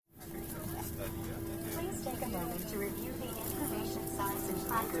to review the information signs and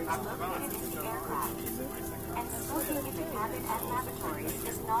placards located in the aircraft. And smoking in the cabin and lavatories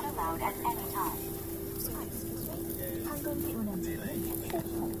is not allowed at any time.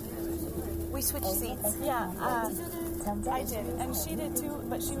 We switched seats? Yeah, I did. And she did too,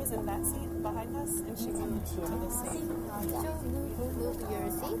 but she was in that seat behind us, and she moved to this seat. Move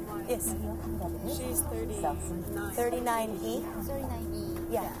your seat? Yes. She's 39. 39E?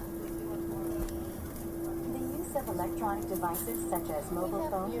 39E. Yeah. The use of electronic devices such as mobile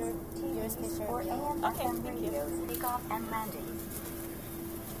phones, TVs, or AM FM radios, takeoff and landing.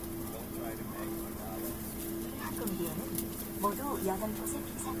 항공 뒤에는 모두 8곳의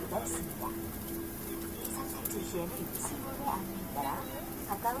비상구가 있습니다. 비상 탈출 시에는 신호의 안내에 따라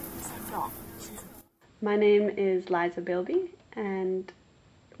가까운 비상구로 My name is Liza Bilby, and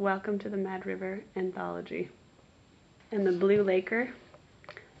welcome to the Mad River Anthology. And the Blue Laker.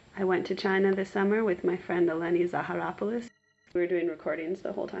 I went to China this summer with my friend Eleni Zaharopoulos. We were doing recordings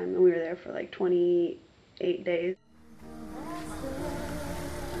the whole time, and we were there for like 28 days.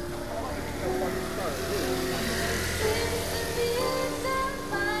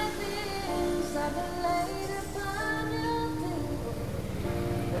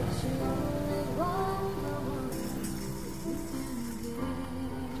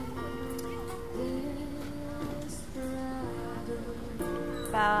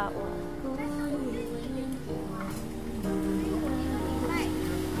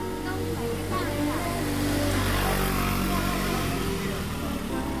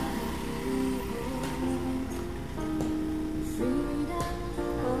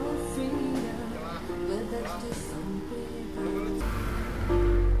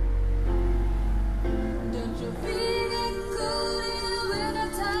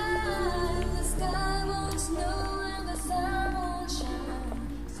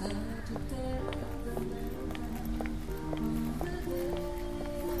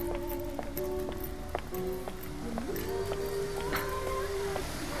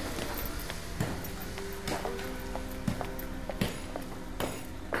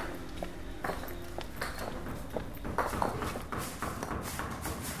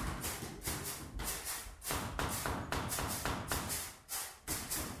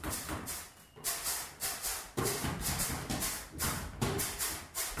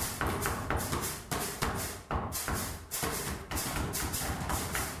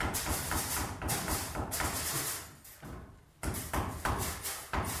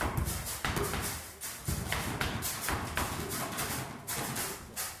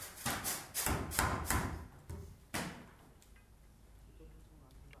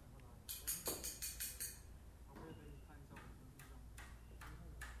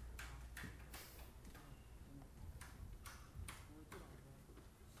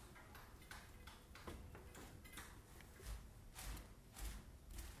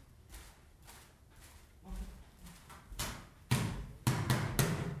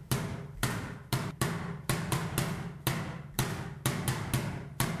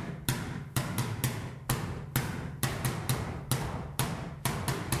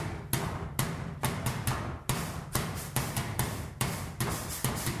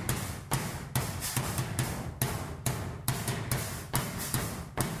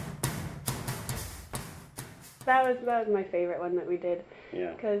 That was my favorite one that we did.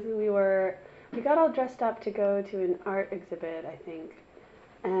 Yeah. Because we got all dressed up to go to an art exhibit, I think,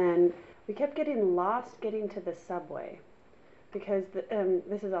 and we kept getting lost getting to the subway, because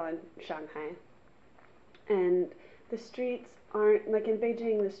this is all in Shanghai, and the streets aren't, like in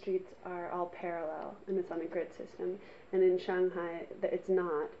Beijing, the streets are all parallel and it's on a grid system, and in Shanghai it's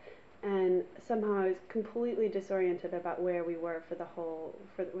not. And somehow I was completely disoriented about where we were for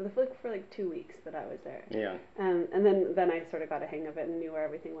like 2 weeks that I was there. Yeah. And then I sort of got a hang of it and knew where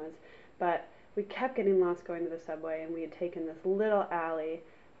everything was. But we kept getting lost going to the subway, and we had taken this little alley.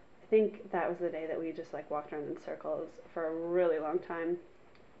 I think that was the day that we just like walked around in circles for a really long time.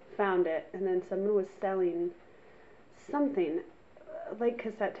 Found it, and then someone was selling something like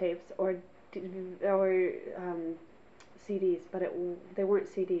cassette tapes or CDs, but they weren't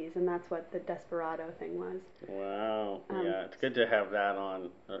CDs, and that's what the Desperado thing was. Wow. Yeah, it's good to have that on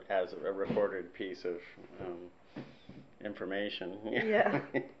as a recorded piece of information. Yeah.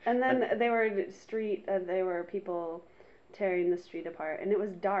 And then there were people tearing the street apart, and it was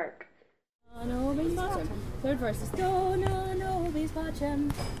dark. Third verse is do no nobis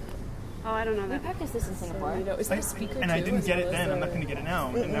pacem. Oh, I don't know We that. practiced this in Singapore. Is there a speaker And too, I didn't as get well it as then. I'm not going to get it now.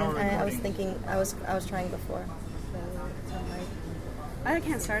 And now we're recording. I was thinking, I was trying before. I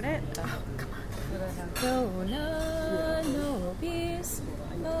can't start it. Oh, come on. Do no nobis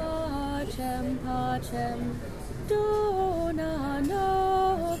pacem pacem. Dona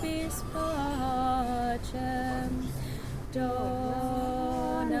nobis pacem.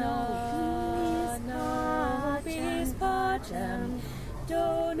 Dona nobis pacem.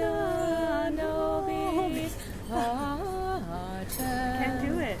 Dona nobis pacem. Can't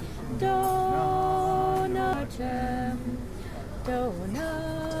do it. Dona pacem. Dona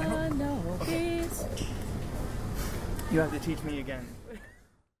nobis. You have to teach me again.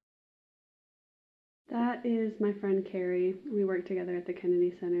 That is my friend Carrie. We work together at the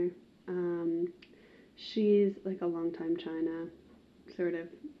Kennedy Center. She's like a longtime China sort of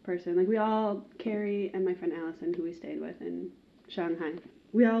person. Like Carrie and my friend Allison, who we stayed with in Shanghai,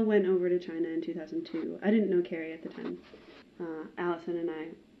 we all went over to China in 2002. I didn't know Carrie at the time. Allison and I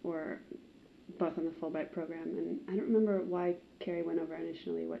were both on the Fulbright program, and I don't remember why Carrie went over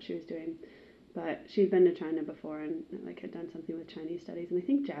initially, what she was doing, but she'd been to China before and like had done something with Chinese studies, and I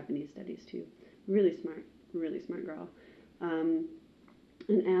think Japanese studies too. Really smart girl. And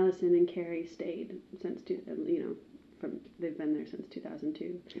Allison and Carrie stayed since they've been there since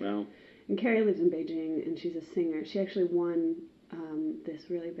 2002. Wow. And Carrie lives in Beijing, and she's a singer. She actually won this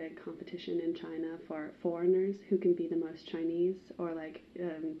really big competition in China for foreigners who can be the most Chinese, or like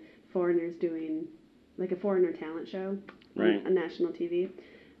foreigners doing like a foreigner talent show on national TV.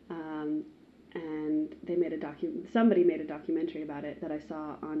 And they made somebody made a documentary about it that I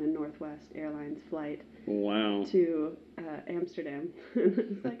saw on a Northwest Airlines flight. Wow. To Amsterdam.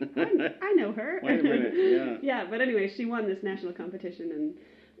 It's like, I know her. Wait a minute, yeah. Yeah, but anyway, she won this national competition, and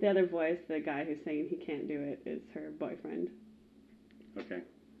the other voice, the guy who's saying he can't do it, is her boyfriend. Okay.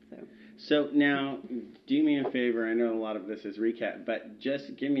 So now, do me a favor, I know a lot of this is recap, but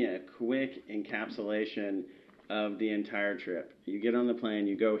just give me a quick encapsulation of the entire trip. You get on the plane,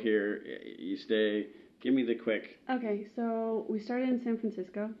 you go here, you stay. Give me the quick. Okay, so we started in San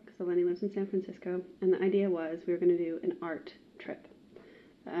Francisco, because Eleni lives in San Francisco, and the idea was we were going to do an art trip.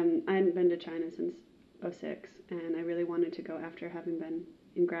 I hadn't been to China since 2006, and I really wanted to go after having been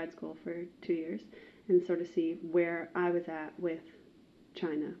in grad school for 2 years, and sort of see where I was at with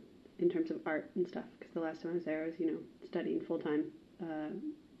China in terms of art and stuff, because the last time I was there I was, studying full-time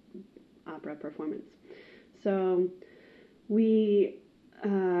opera performance. So we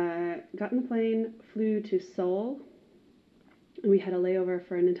got in the plane, flew to Seoul, and we had a layover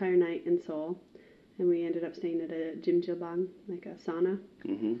for an entire night in Seoul, and we ended up staying at a jjimjilbang, like a sauna,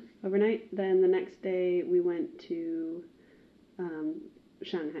 overnight. Then the next day we went to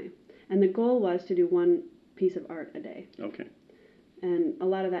Shanghai, and the goal was to do one piece of art a day. Okay. And a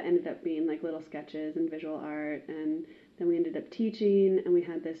lot of that ended up being like little sketches and visual art, and then we ended up teaching, and we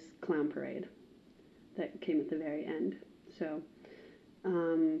had this clown parade that came at the very end. So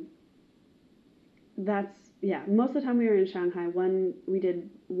most of the time we were in Shanghai. We did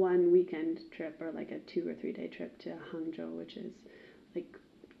one weekend trip, or like a 2 or 3 day trip to Hangzhou, which is like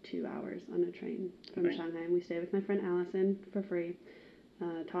 2 hours on a train from Shanghai, and we stayed with my friend Allison for free,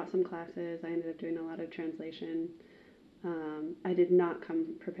 taught some classes. I ended up doing a lot of translation. I did not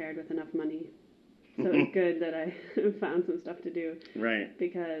come prepared with enough money, so it's good that I found some stuff to do. Right.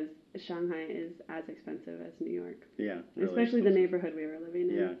 Because Shanghai is as expensive as New York. Yeah. Really especially expensive. The neighborhood we were living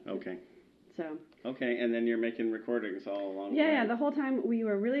in. Yeah, okay. So. Okay, and then you're making recordings all along the way. Yeah, the whole time we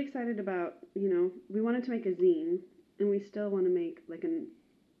were really excited about, we wanted to make a zine, and we still want to make like an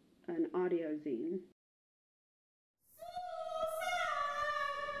audio zine.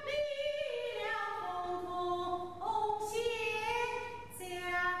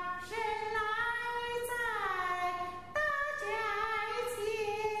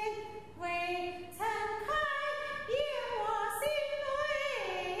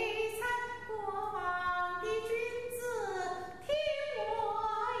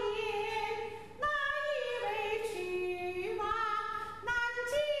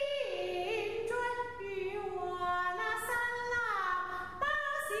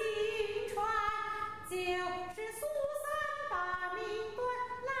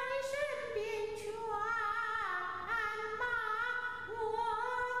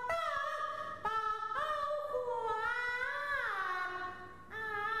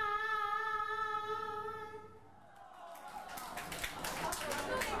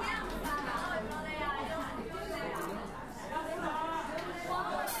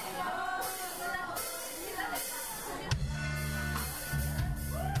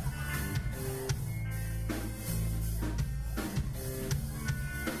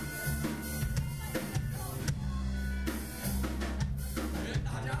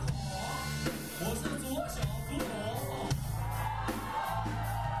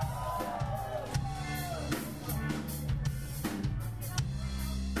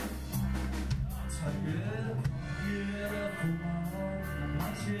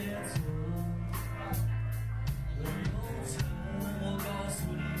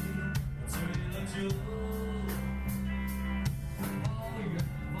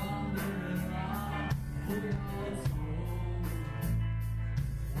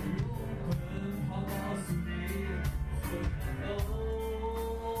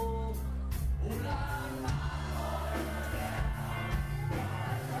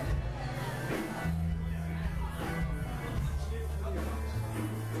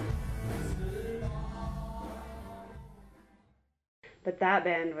 But that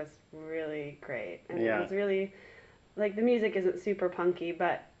band was really great, and Yeah. it was really like the music isn't super punky,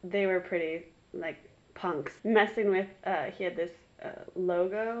 but they were pretty like punks. Messing with he had this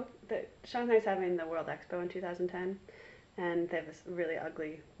logo that Shanghai's having the World Expo in 2010, and they have this really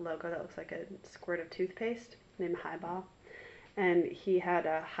ugly logo that looks like a squirt of toothpaste named Highball, and he had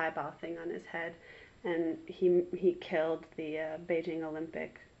a highball thing on his head, and he killed the Beijing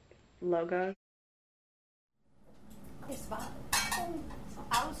Olympic logo.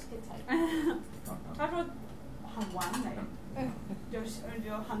 他说很完美，就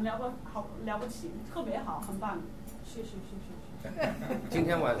很了不起，特别好，很棒。是。今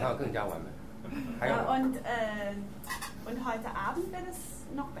天晚上更加完美。还有。Und heute Abend wird es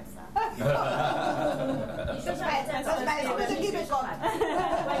noch besser. 你说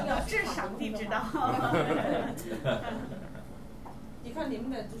至上帝知道。你看你们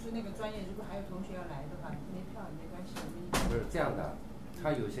的就是那个专业，如果还有同学要来的话，没票也没关系。不是这样的，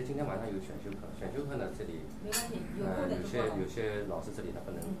他有些今天晚上有选修课，选修课呢这里没关系，有空的有些老师这里他不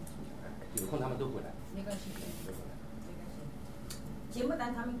能，有空他们都会来。没关系，都会来，没关系。节目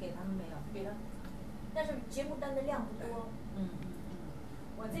单他们给他们没有？给了。但是节目单的量不多。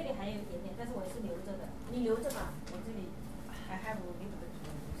我这里还有一点点，但是我是留着的。你留着吧，我这里还有我留着的。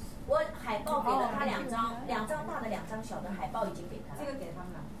我海报给了他2张，2张大的，2张小的海报已经给他了。这个给他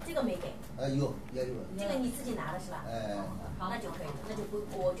们了，这个没给。有。这个你自己拿了是吧？好，那就可以了，那就不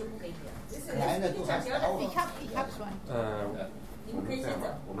我就不给你了。来了就还好。你们可以先走。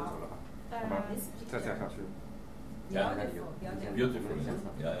我们走了啊。再下去。不要再走，不要再走。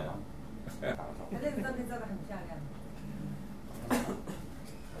他这个照片照得很漂亮。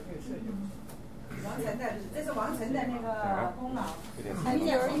王晨的，这是王晨的那个功劳。Have you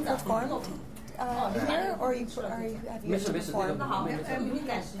already performed here, or have you performed? 那好，你们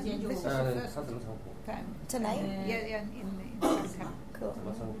赶时间就。他怎么称呼 Tonight? Yeah. Cool. 怎么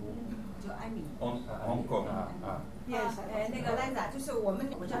称呼？就艾米。香港啊。那个兰达，就是我们，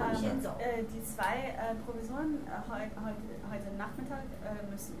我叫他们先走。Die 2 Professoren heute Nachmittag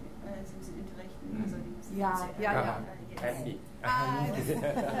müssen unterrichten. Also die müssen Andy.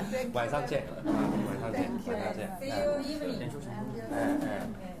 晚上见。晚上见。See you evening.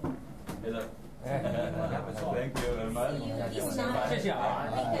 Thank you very much. 谢谢啊，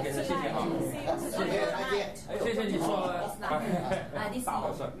谢谢啊，谢谢你说大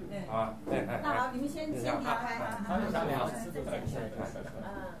好事啊。那好，你们先离开。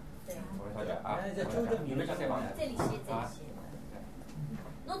对。我们小姐啊，你们小姐吧。这里写。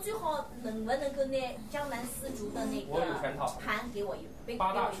侬最好能不能够拿江南丝竹的那个盘给我8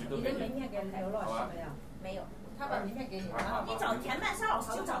大曲都你的名片给刘老师没有？没有。他把名片给你。你找田曼莎老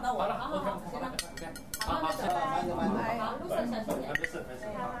师就找到我了。好，行了。好，那走。好，路上小心点。没事。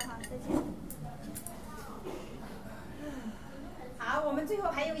好，再见。好，我们最后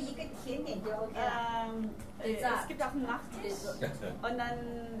还有一个甜点就 OK 了。Es gibt auch einen Nachtisch. Und dann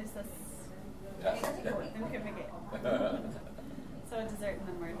ist das. Dann können wir gehen. So dessert and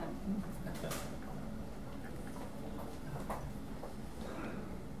then we're done.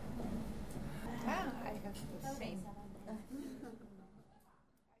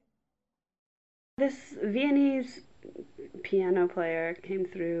 This Viennese piano player came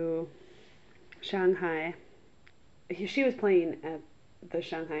through Shanghai. She was playing at the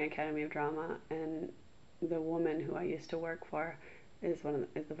Shanghai Academy of Drama, and the woman who I used to work for is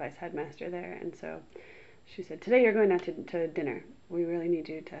the vice headmaster there, and so she said, "Today you're going out to dinner. We really need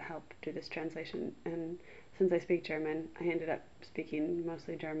you to help do this translation." And since I speak German, I ended up speaking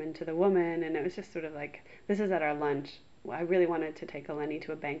mostly German to the woman, and it was just sort of like, this is at our lunch. I really wanted to take Eleni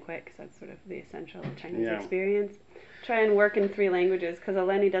to a banquet, because that's sort of the essential Chinese experience. Try and work in 3 languages, because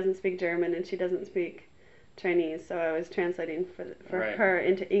Eleni doesn't speak German and she doesn't speak Chinese, so I was translating for her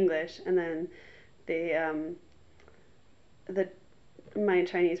into English, and then my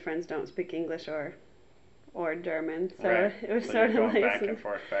Chinese friends don't speak English or German, so it was sort of like back and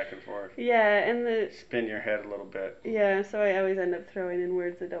forth. Yeah, and spin your head a little bit. Yeah, so I always end up throwing in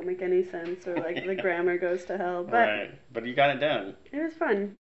words that don't make any sense, or like the grammar goes to hell. But but you got it done. It was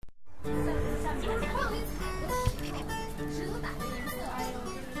fun.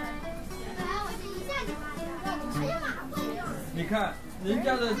 你看人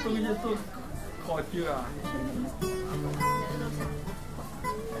家的东西都好听啊。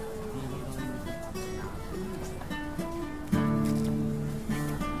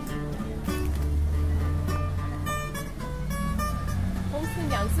公司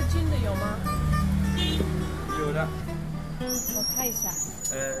2次进的有吗？有的。我看一下。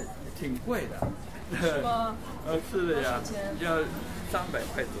挺贵的。是吗？是的呀，要300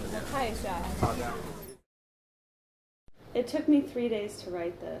块左右。我看一下。好的。It took me 3 days to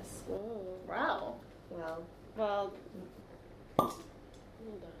write this. Oh, wow. Well, okay,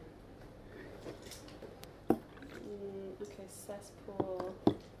 cesspool.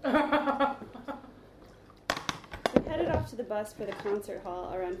 We headed off to the bus for the concert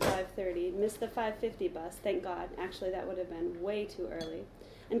hall around 5:30. Missed the 5:50 bus, thank God. Actually, that would have been way too early.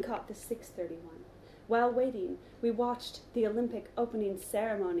 And caught the 6:31. While waiting, we watched the Olympic opening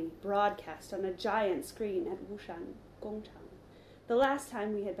ceremony broadcast on a giant screen at Wushan Gongchang. The last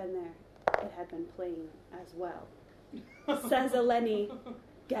time we had been there, it had been playing as well. Says Eleni,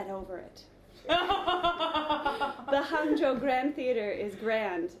 get over it. The Hangzhou Grand Theater is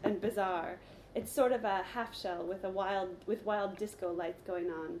grand and bizarre. It's sort of a half shell with wild disco lights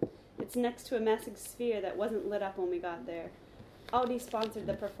going on. It's next to a massive sphere that wasn't lit up when we got there. Audi sponsored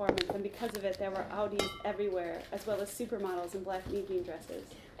the performance, and because of it, there were Audis everywhere, as well as supermodels in black evening dresses.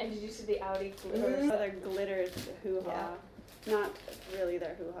 And did you see the Audi glitter? Oh, their glitter hoo-ha. Yeah. Not really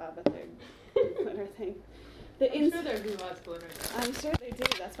their hoo-ha, but their glitter thing. I'm sure their hoo-ha's glitter. I'm sure they do.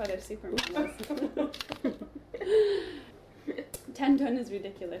 That's why they're supermodels. Tan Dun is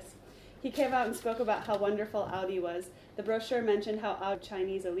ridiculous. He came out and spoke about how wonderful Audi was. The brochure mentioned how Audi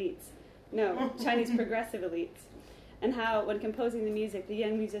Chinese elites. No, Chinese progressive elites. And how, when composing the music, the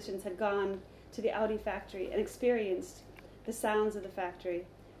young musicians had gone to the Audi factory and experienced the sounds of the factory,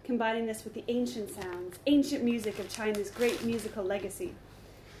 combining this with the ancient sounds, ancient music of China's great musical legacy.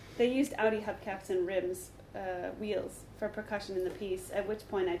 They used Audi hubcaps and rims, wheels, for percussion in the piece, at which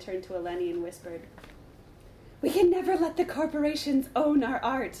point I turned to Eleni and whispered, "We can never let the corporations own our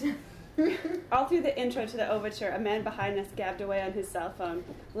art." All through the intro to the overture, a man behind us gabbed away on his cell phone,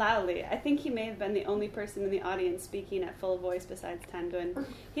 loudly. I think he may have been the only person in the audience speaking at full voice besides Tan Dun.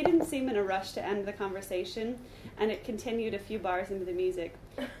 He didn't seem in a rush to end the conversation, and it continued a few bars into the music.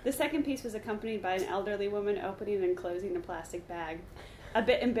 The second piece was accompanied by an elderly woman opening and closing a plastic bag, a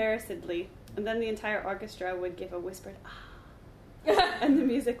bit embarrassedly, and then the entire orchestra would give a whispered ah, and the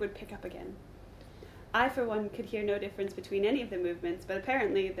music would pick up again. I, for one, could hear no difference between any of the movements, but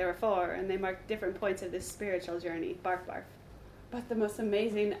apparently there were 4, and they marked different points of this spiritual journey. Barf, barf. But the most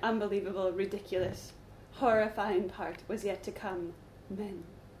amazing, unbelievable, ridiculous, horrifying part was yet to come. Men.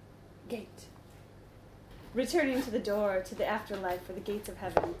 Gate. Returning to the door, to the afterlife, for the gates of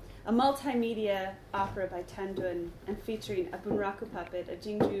heaven, a multimedia opera by Tan Dun, and featuring a bunraku puppet, a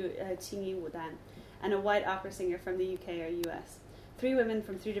Jingju Qingyi Wudan, and a white opera singer from the UK or US. 3 women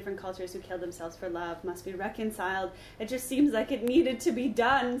from 3 different cultures who killed themselves for love must be reconciled. It just seems like it needed to be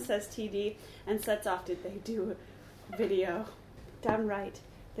done, says TD, and sets off Did They Do video. Done right,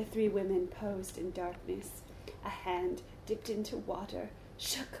 the 3 women posed in darkness. A hand dipped into water,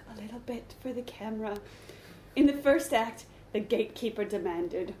 shook a little bit for the camera. In the first act, the gatekeeper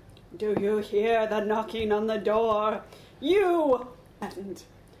demanded, "Do you hear the knocking on the door? You! And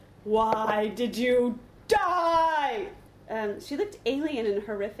why did you die?" She looked alien and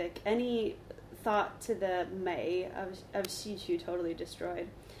horrific. Any thought to the Mei of Xi Chu totally destroyed.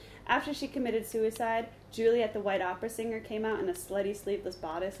 After she committed suicide, Juliet, the white opera singer, came out in a slutty sleeveless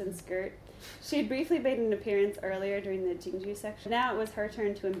bodice and skirt. She had briefly made an appearance earlier during the Jingju section. Now it was her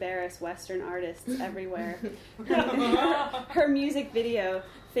turn to embarrass Western artists everywhere. Her music video,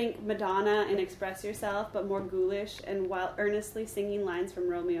 think Madonna and Express Yourself, but more ghoulish, and while earnestly singing lines from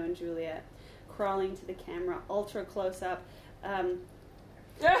Romeo and Juliet. Crawling to the camera, ultra close up. I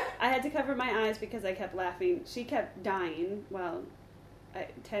had to cover my eyes because I kept laughing. She kept dying. Well,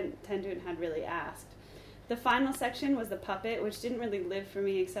 Tan Dun had really asked. The final section was the puppet, which didn't really live for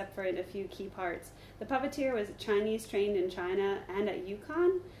me except for in a few key parts. The puppeteer was Chinese, trained in China and at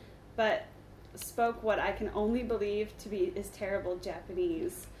UConn, but spoke what I can only believe to be is terrible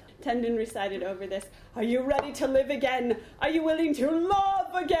Japanese. Tan Dun recited over this, "Are you ready to live again? Are you willing to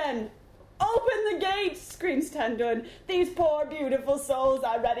love again? Open the gates," screams Tan Dun. "These poor, beautiful souls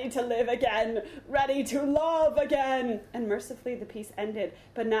are ready to live again, ready to love again." And mercifully the piece ended,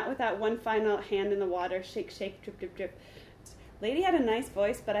 but not without one final hand in the water, shake, shake, drip, drip, drip. Lady had a nice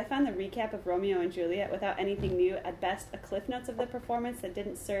voice, but I found the recap of Romeo and Juliet without anything new, at best a cliff notes of the performance that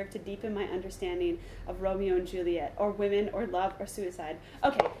didn't serve to deepen my understanding of Romeo and Juliet, or women, or love, or suicide.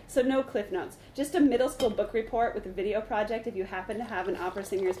 Okay, so no cliff notes. Just a middle school book report with a video project if you happen to have an opera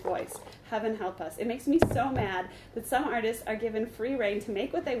singer's voice. Heaven help us. It makes me so mad that some artists are given free rein to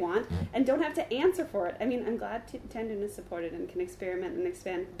make what they want and don't have to answer for it. I mean, I'm glad Tan Dun is supported and can experiment and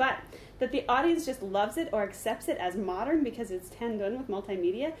expand, but that the audience just loves it or accepts it as modern because it's Tan Dun with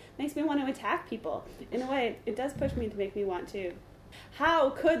multimedia makes me want to attack people. In a way, it does push me to make me want to How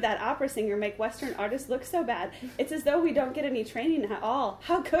could that opera singer make Western artists look so bad? It's as though we don't get any training at all.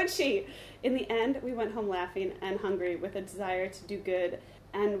 How could she? In the end, we went home laughing and hungry with a desire to do good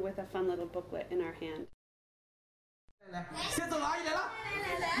and with a fun little booklet in our hand. 先走了，阿姨来了，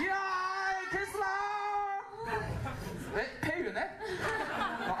呀，开始啦！哎，配乐呢？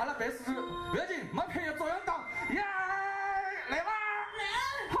好，阿拉办事不要紧，没配乐照样打，呀，来吧！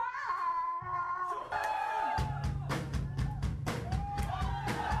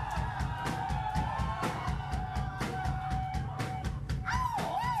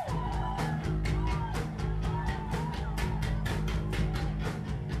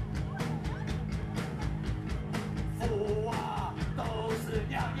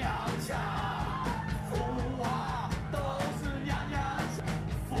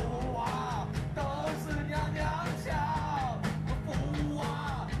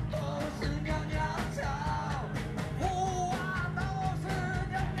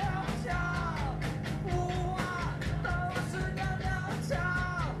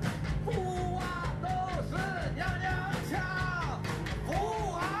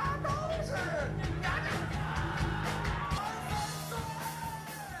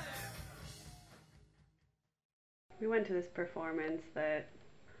 We went to this performance that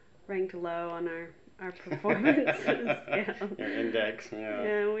ranked low on our performance scale. Your index, yeah.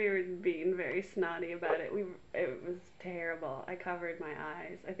 Yeah, we were being very snotty about it. It was terrible. I covered my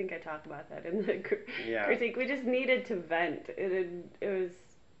eyes. I think I talked about that in the critique. We just needed to vent. It was,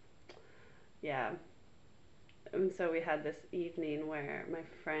 yeah. And so we had this evening where my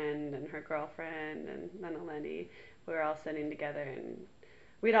friend and her girlfriend and Manoleni, we were all sitting together and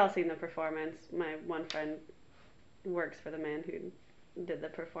we'd all seen the performance. My one friend works for the man who did the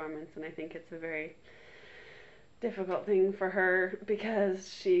performance, and I think it's a very difficult thing for her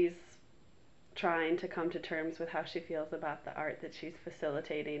because she's trying to come to terms with how she feels about the art that she's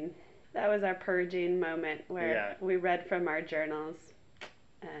facilitating. That was our purging moment where we read from our journals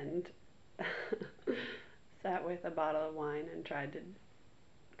and sat with a bottle of wine and tried to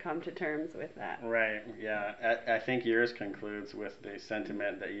come to terms with that. Right, yeah. I think yours concludes with the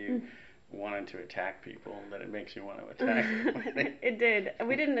sentiment that you wanted to attack people, that it makes you want to attack. It did.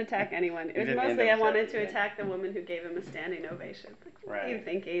 We didn't attack anyone. It was mostly I wanted to attack the woman who gave him a standing ovation. Like, what are you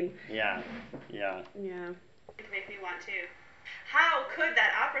thinking? Yeah. It made me want to. How could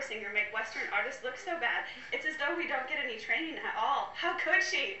that opera singer make Western artists look so bad? It's as though we don't get any training at all. How could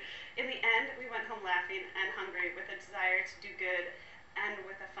she? In the end, we went home laughing and hungry with a desire to do good and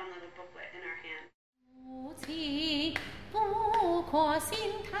with a fun little booklet in our hand. 母亲不可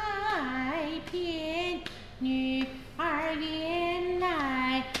心太偏，女儿原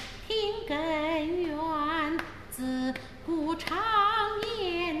来听根源，自古常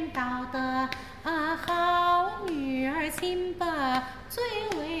言道的好女儿心不最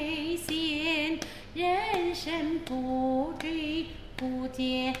危险，人生不追不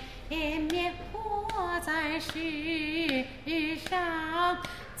见面活在世上，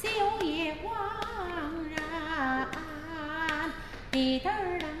就也枉然。哩得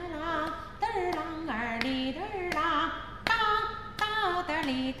儿啷啷，得儿啷儿哩得儿啷，当当得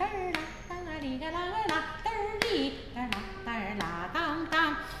哩得儿啷，当啊哩个啷儿啷，得儿哩得儿啷，得儿啦当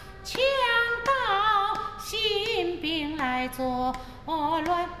当，强盗新兵来作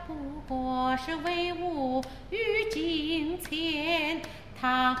乱，不过是为物与金钱。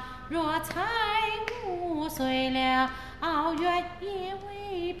倘若财物碎了缘，也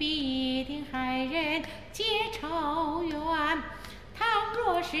未必一定害人结仇怨。倘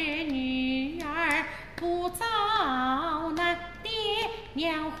若是女儿不早难，爹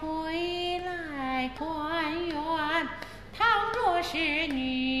娘回来团圆。倘若是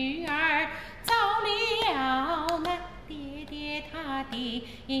女儿早了难，爹爹他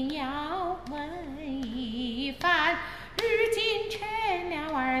定要问一番。如今成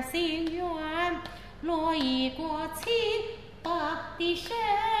了儿心愿，落一过清白的生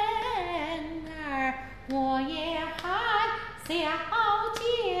儿，我也还小就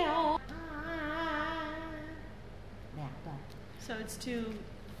安。两段。So it's two.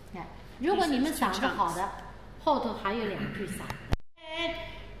 如果你们嗓子好的，后头还有两句嗓。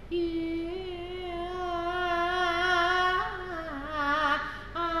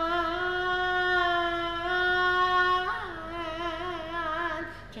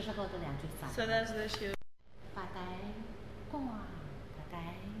这是后头两句嗓。So that's the shoe. 把带挂，把带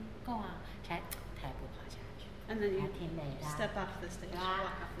挂，才不跑下去。And then you 挺美的。step off the stage,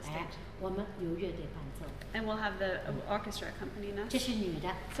 walk off the stage. 我们有乐队伴奏。And we'll have the orchestra accompanying us. 这是女的。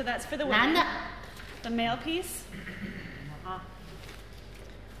So that's for the women. 男的。 The male piece. 啊。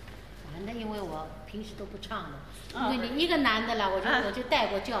男的，因为我平时都不唱的。因为你一个男的了，我就带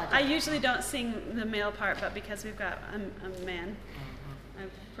过教。I usually don't sing the male part, but because we've got a man,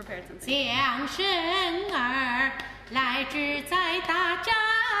 I've prepared some. 将生儿来至在大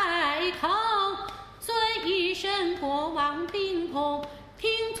寨口，随一声过往宾朋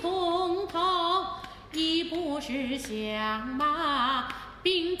听从头，一不是响马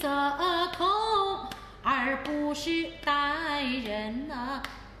并则口，二不是带人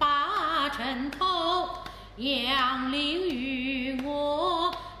把城头，杨凌与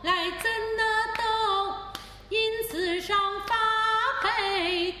我来怎能斗，因此上发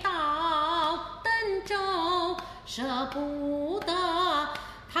配到登州，舍不得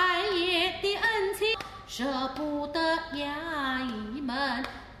太爷的恩情，舍不得衙役们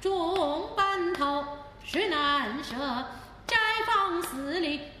众班头，是难舍斋房司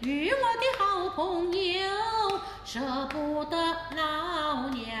令与我的好朋友，舍不得老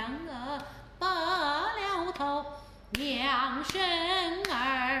娘拔了头，娘生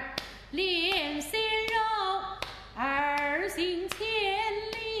儿连鲜肉，儿行千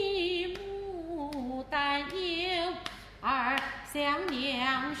里母担忧，儿向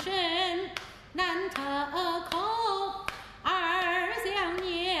娘生难特口，儿向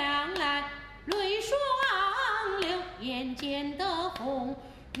娘来泪双流，眼见的红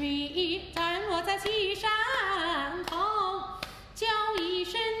雨暂落在西山头，叫一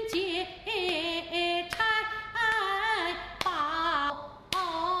声劫差报，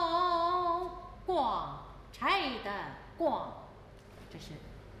广差的广，这是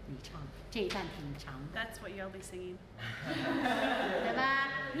你唱的，这一段挺长的。That's what you'll be singing. 对吧？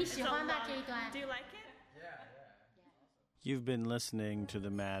你喜欢吗这一段？ Do you like it? You've been listening to the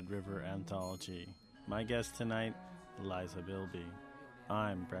Mad River Anthology. My guest tonight, Liza Bilby.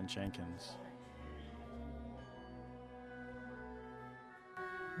 I'm Brent Jenkins.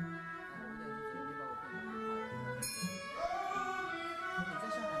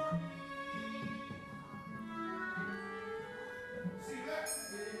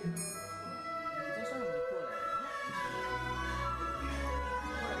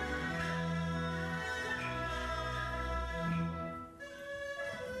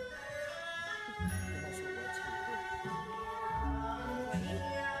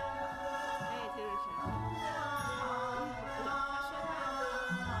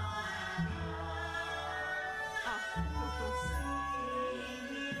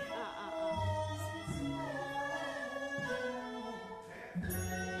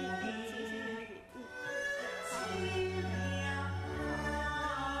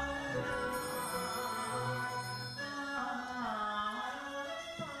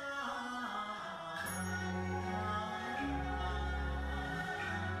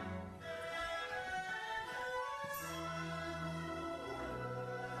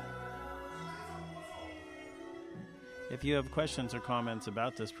 If you have questions or comments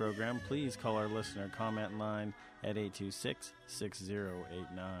about this program, please call our listener comment line at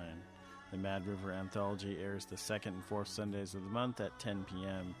 826-6089. The Mad River Anthology airs the second and fourth Sundays of the month at 10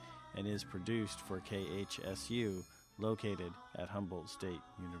 p.m. and is produced for KHSU, located at Humboldt State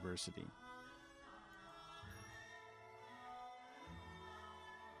University.